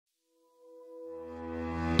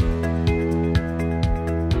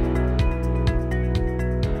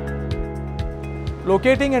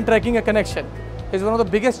Locating and tracking a connection is one of the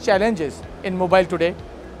biggest challenges in mobile today.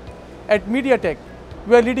 At MediaTek,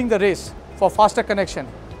 we are leading the race for faster connection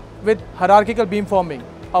with hierarchical beamforming,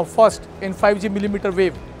 our first in 5G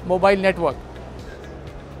mmWave mobile network.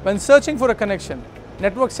 When searching for a connection,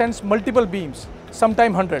 network sends multiple beams,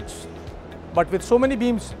 sometimes hundreds. But with so many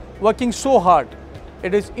beams working so hard,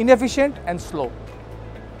 it is inefficient and slow.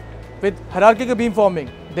 With hierarchical beamforming,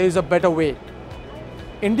 there is a better way.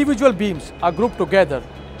 Individual beams are grouped together,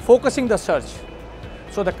 focusing the search.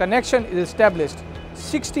 So the connection is established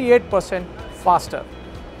 68% faster.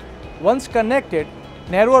 Once connected,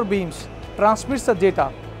 narrower beams transmits the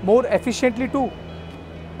data more efficiently too.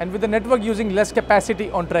 And with the network using less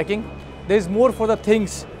capacity on tracking, there is more for the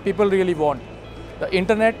things people really want: the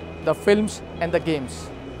internet, the films and the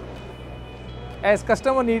games. As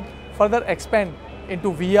customer need further expand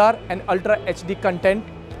into VR and Ultra HD content,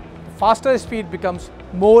 faster speed becomes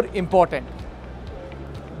more important.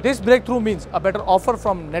 This breakthrough means a better offer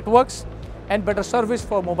from networks and better service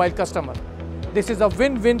for mobile customer. This is a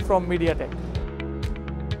win-win from MediaTek.